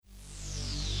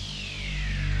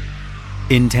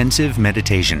Intensive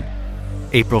Meditation,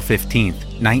 April 15th,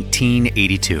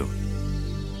 1982.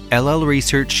 LL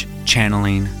Research,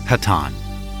 Channeling Hatonn.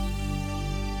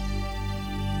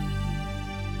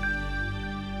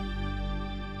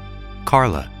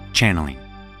 Carla, channeling.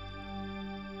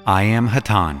 I am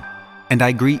Hatonn, and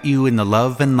I greet you in the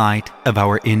love and light of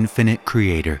our infinite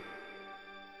Creator.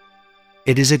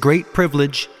 It is a great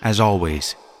privilege, as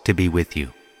always, to be with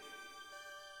you.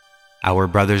 Our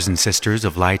brothers and sisters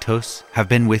of Lightos have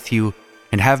been with you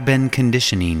and have been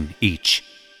conditioning each.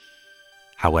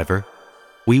 However,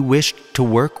 we wished to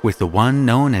work with the one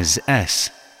known as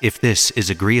S, if this is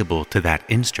agreeable to that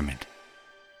instrument.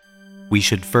 We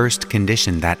should first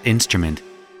condition that instrument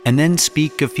and then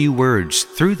speak a few words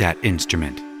through that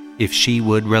instrument, if she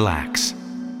would relax.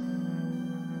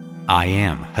 I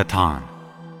am Hatonn.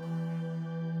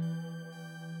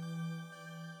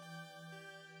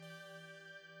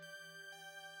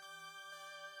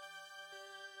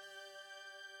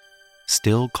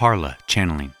 Still Carla,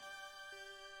 channeling.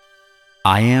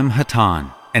 I am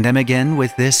Hatonn, and am again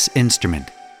with this instrument.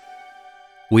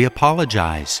 We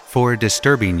apologize for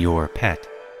disturbing your pet.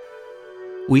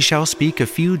 We shall speak a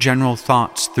few general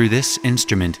thoughts through this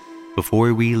instrument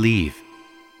before we leave,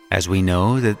 as we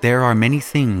know that there are many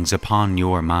things upon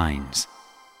your minds,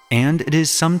 and it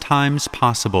is sometimes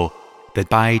possible that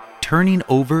by turning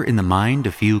over in the mind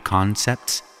a few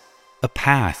concepts, a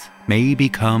path may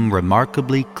become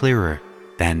remarkably clearer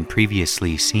than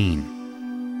previously seen.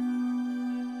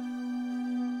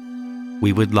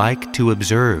 We would like to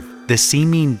observe the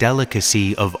seeming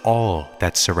delicacy of all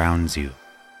that surrounds you,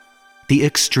 the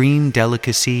extreme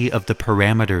delicacy of the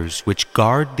parameters which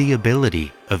guard the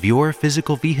ability of your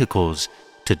physical vehicles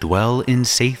to dwell in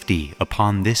safety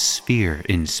upon this sphere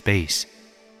in space,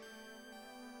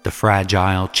 the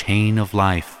fragile chain of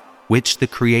life which the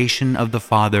creation of the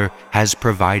Father has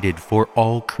provided for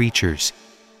all creatures,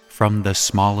 from the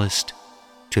smallest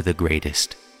to the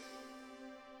greatest.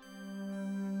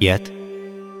 Yet,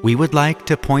 we would like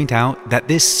to point out that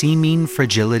this seeming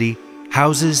fragility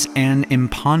houses an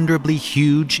imponderably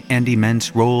huge and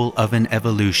immense role of an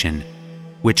evolution,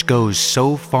 which goes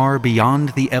so far beyond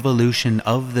the evolution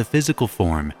of the physical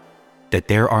form that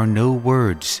there are no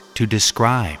words to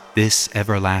describe this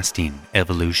everlasting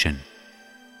evolution.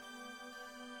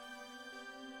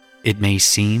 It may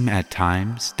seem at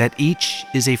times that each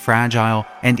is a fragile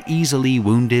and easily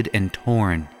wounded and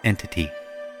torn entity.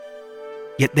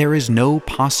 Yet there is no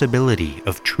possibility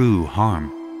of true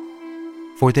harm,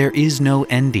 for there is no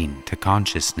ending to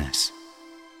consciousness.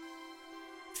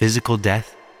 Physical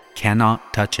death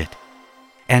cannot touch it,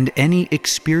 and any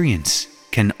experience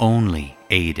can only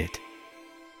aid it.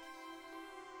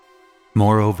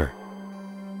 Moreover,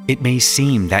 it may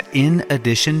seem that in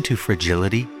addition to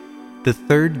fragility, the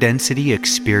third density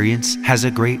experience has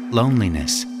a great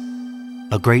loneliness,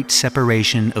 a great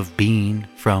separation of being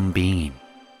from being,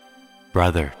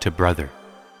 brother to brother,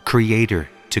 creator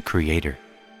to creator.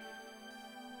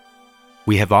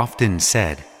 We have often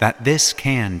said that this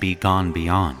can be gone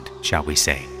beyond, shall we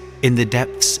say, in the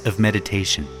depths of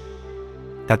meditation,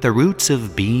 that the roots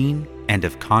of being and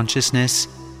of consciousness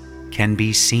can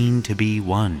be seen to be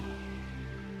one.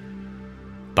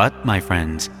 But, my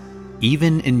friends,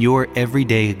 even in your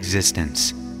everyday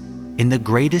existence, in the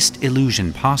greatest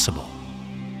illusion possible,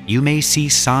 you may see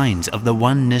signs of the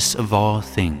oneness of all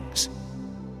things.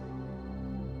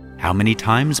 How many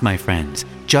times, my friends,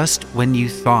 just when you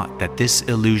thought that this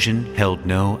illusion held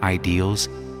no ideals,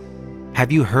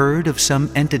 have you heard of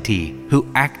some entity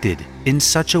who acted in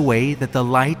such a way that the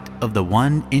light of the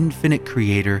one infinite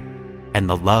Creator and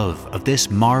the love of this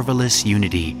marvelous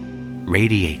unity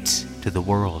radiates to the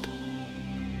world?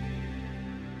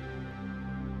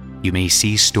 You may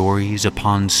see stories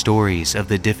upon stories of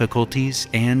the difficulties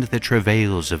and the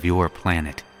travails of your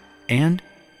planet, and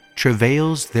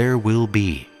travails there will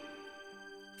be,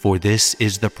 for this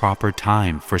is the proper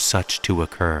time for such to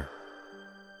occur.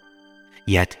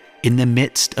 Yet, in the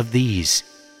midst of these,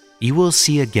 you will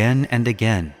see again and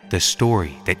again the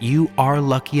story that you are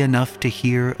lucky enough to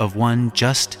hear of one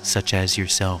just such as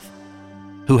yourself,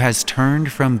 who has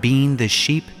turned from being the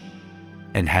sheep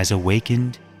and has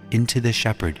awakened into the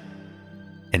shepherd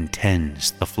and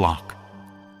tends the flock.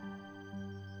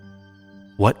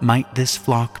 What might this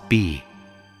flock be?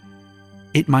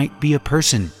 It might be a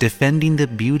person defending the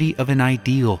beauty of an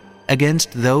ideal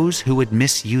against those who would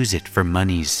misuse it for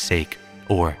money's sake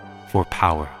or for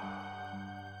power.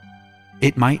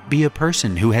 It might be a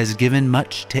person who has given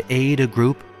much to aid a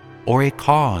group or a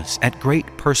cause at great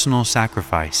personal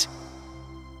sacrifice.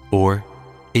 Or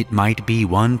it might be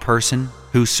one person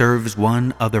who serves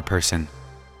one other person,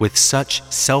 with such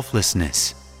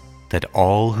selflessness that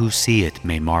all who see it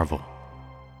may marvel.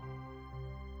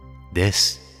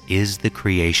 This is the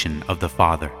creation of the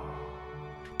Father.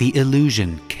 The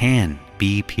illusion can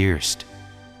be pierced.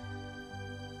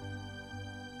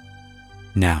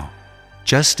 Now,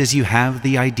 just as you have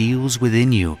the ideals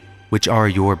within you, which are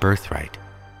your birthright,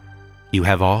 you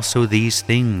have also these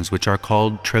things which are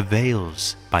called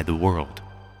travails by the world.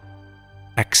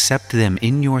 Accept them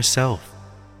in yourself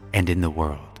and in the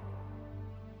world,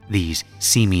 these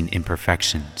seeming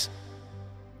imperfections,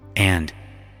 and,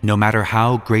 no matter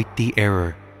how great the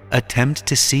error, attempt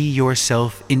to see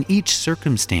yourself in each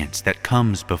circumstance that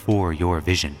comes before your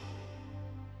vision.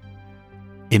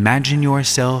 Imagine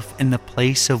yourself in the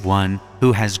place of one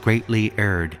who has greatly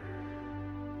erred,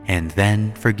 and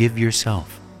then forgive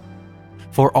yourself.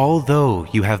 For although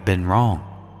you have been wrong,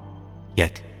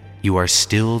 yet you are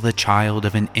still the child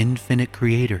of an infinite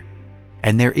Creator,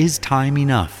 and there is time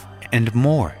enough and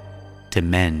more to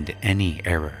mend any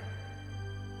error.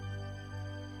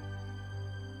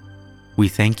 We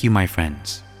thank you, my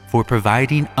friends, for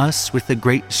providing us with the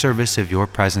great service of your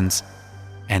presence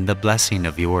and the blessing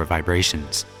of your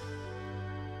vibrations.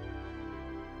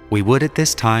 We would at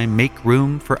this time make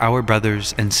room for our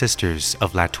brothers and sisters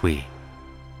of Latwii.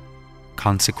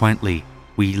 Consequently,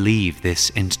 we leave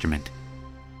this instrument,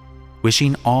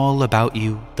 wishing all about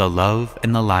you the love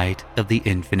and the light of the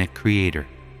infinite Creator.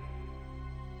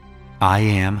 I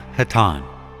am Hatonn.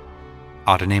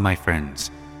 Adonai, my friends.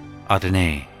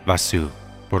 Adonai Vasu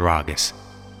Boragis.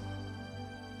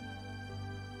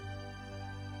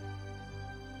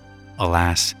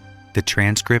 Alas, the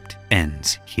transcript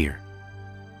ends here.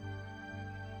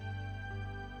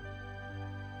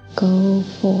 Go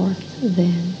forth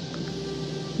then,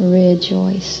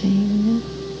 rejoicing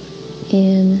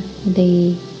in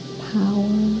the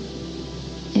power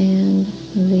and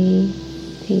the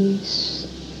peace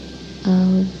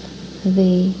of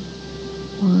the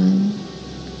one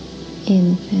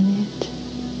infinite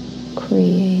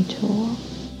Creator.